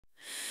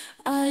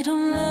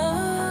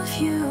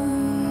you.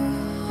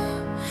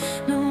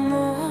 No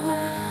more,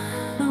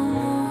 no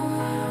more.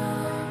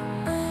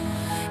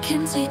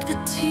 Can't take the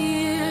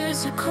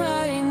tears are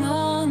crying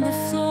on the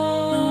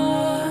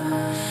floor.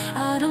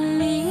 I don't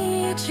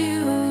need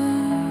you.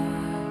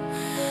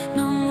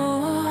 No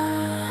more,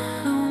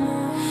 no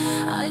more.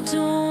 I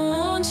don't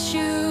want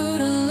you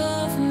to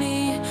love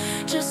me.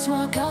 Just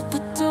walk out the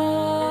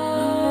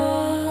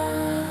door.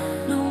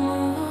 No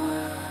more.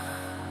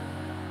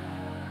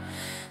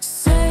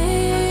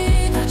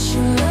 Say that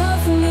you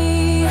love me.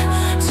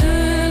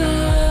 Turn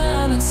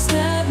around and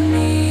stab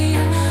me.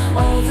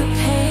 All the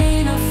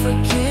pain of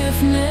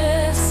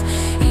forgiveness.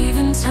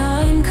 Even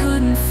time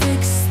couldn't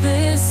fix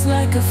this.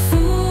 Like a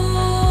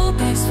fool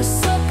begs for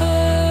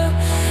supper,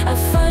 I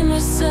find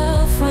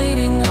myself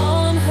waiting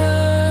on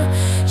her,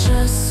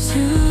 just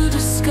to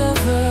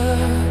discover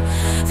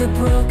the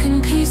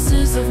broken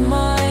pieces of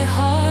my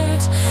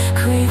heart,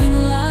 craving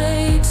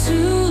light to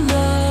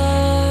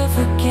love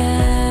again,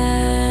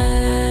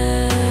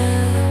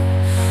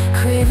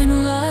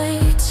 craving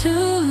light to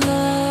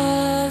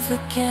love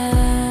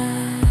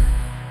again.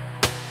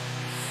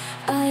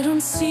 I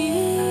don't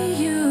see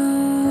you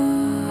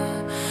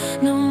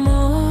no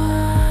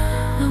more,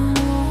 no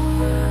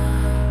more.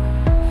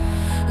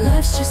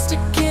 Life's just a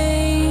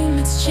game,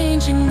 it's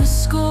changing the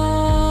score.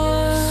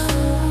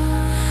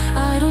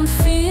 I don't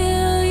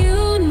feel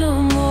you no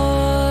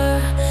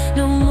more,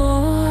 no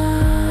more,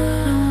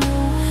 no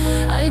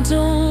more. I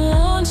don't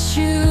want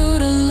you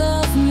to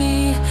love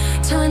me.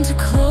 Time to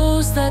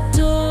close that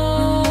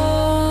door.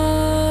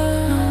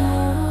 No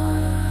more.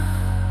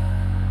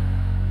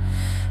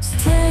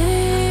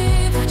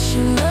 Say that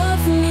you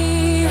love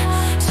me.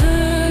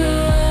 Turn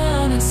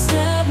around and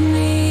stab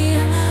me.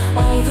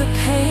 All the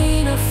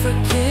pain of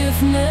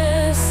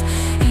forgiveness.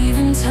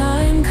 Even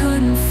time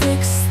couldn't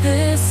fix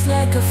this.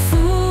 Like a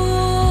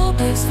fool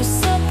begs for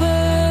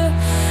supper,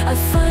 I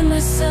find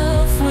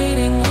myself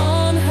waiting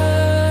on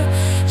her,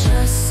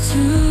 just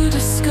to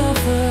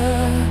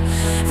discover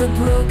the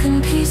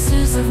broken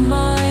pieces of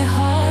my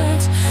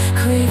heart,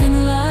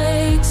 craving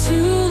light to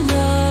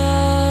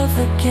love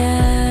again,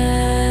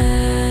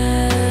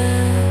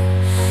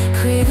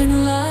 craving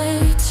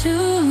light to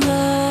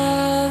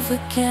love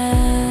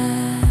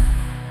again.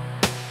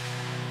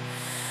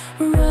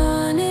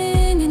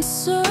 Running in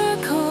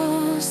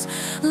circles,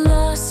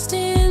 lost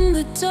in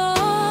the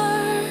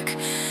dark,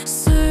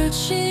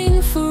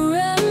 searching for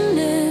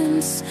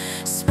remnants,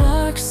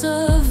 sparks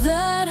of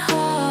that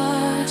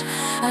heart.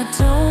 I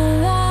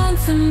don't want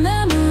the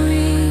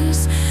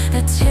memories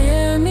that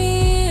tear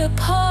me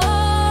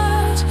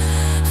apart.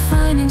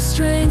 Finding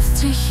strength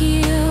to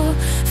heal,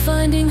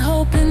 finding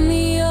hope in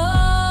the art.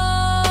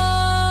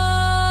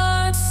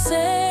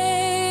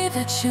 Say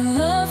that you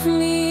love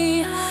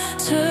me.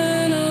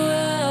 Turn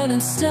around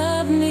and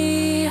stab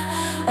me.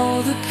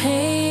 All the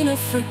pain of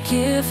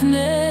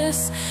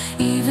forgiveness.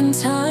 Even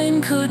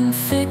time couldn't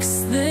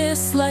fix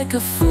this. Like a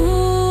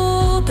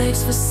fool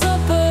begs for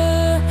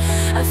supper,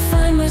 I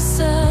find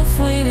myself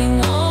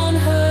waiting on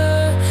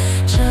her,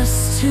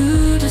 just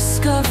to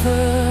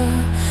discover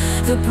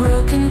the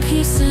broken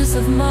pieces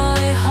of my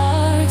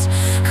heart,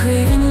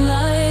 craving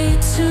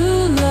light to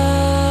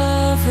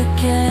love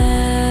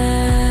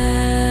again,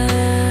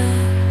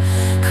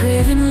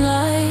 craving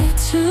light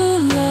to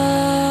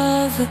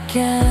love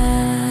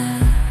again.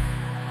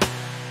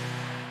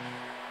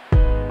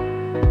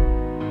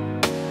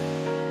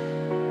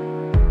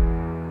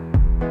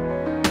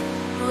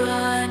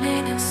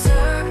 Running in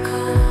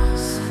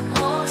circles,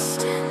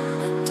 lost in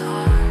the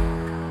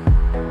dark,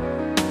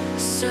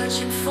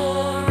 searching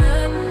for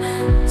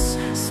remnants,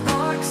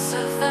 sparks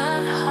of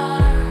that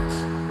heart,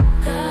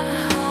 that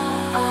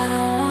heart. I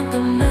don't want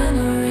the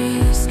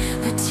memories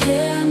that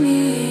tear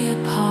me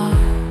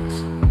apart,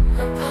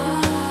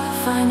 apart.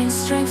 Finding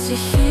strength to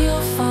heal,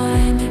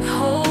 finding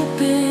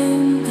hope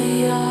in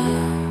the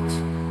art.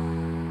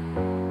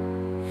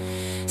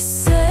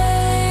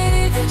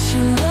 Say that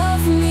you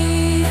love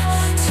me.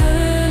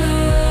 Turn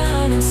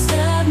around and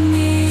stab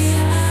me.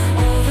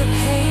 All the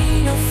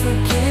pain of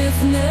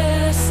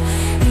forgiveness.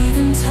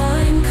 Even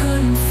time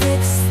couldn't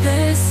fix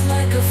this.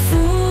 Like a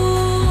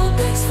fool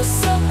begs for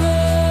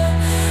supper,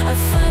 I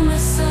find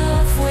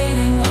myself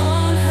waiting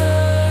on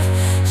her,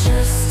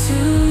 just to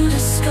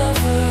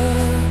discover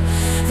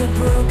the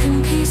broken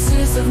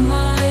pieces of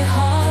my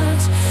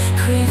heart,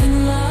 craving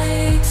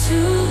light to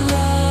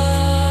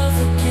love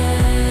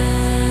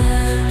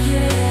again,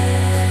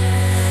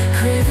 yeah.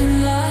 Craving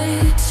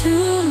light to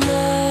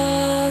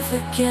love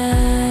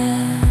again.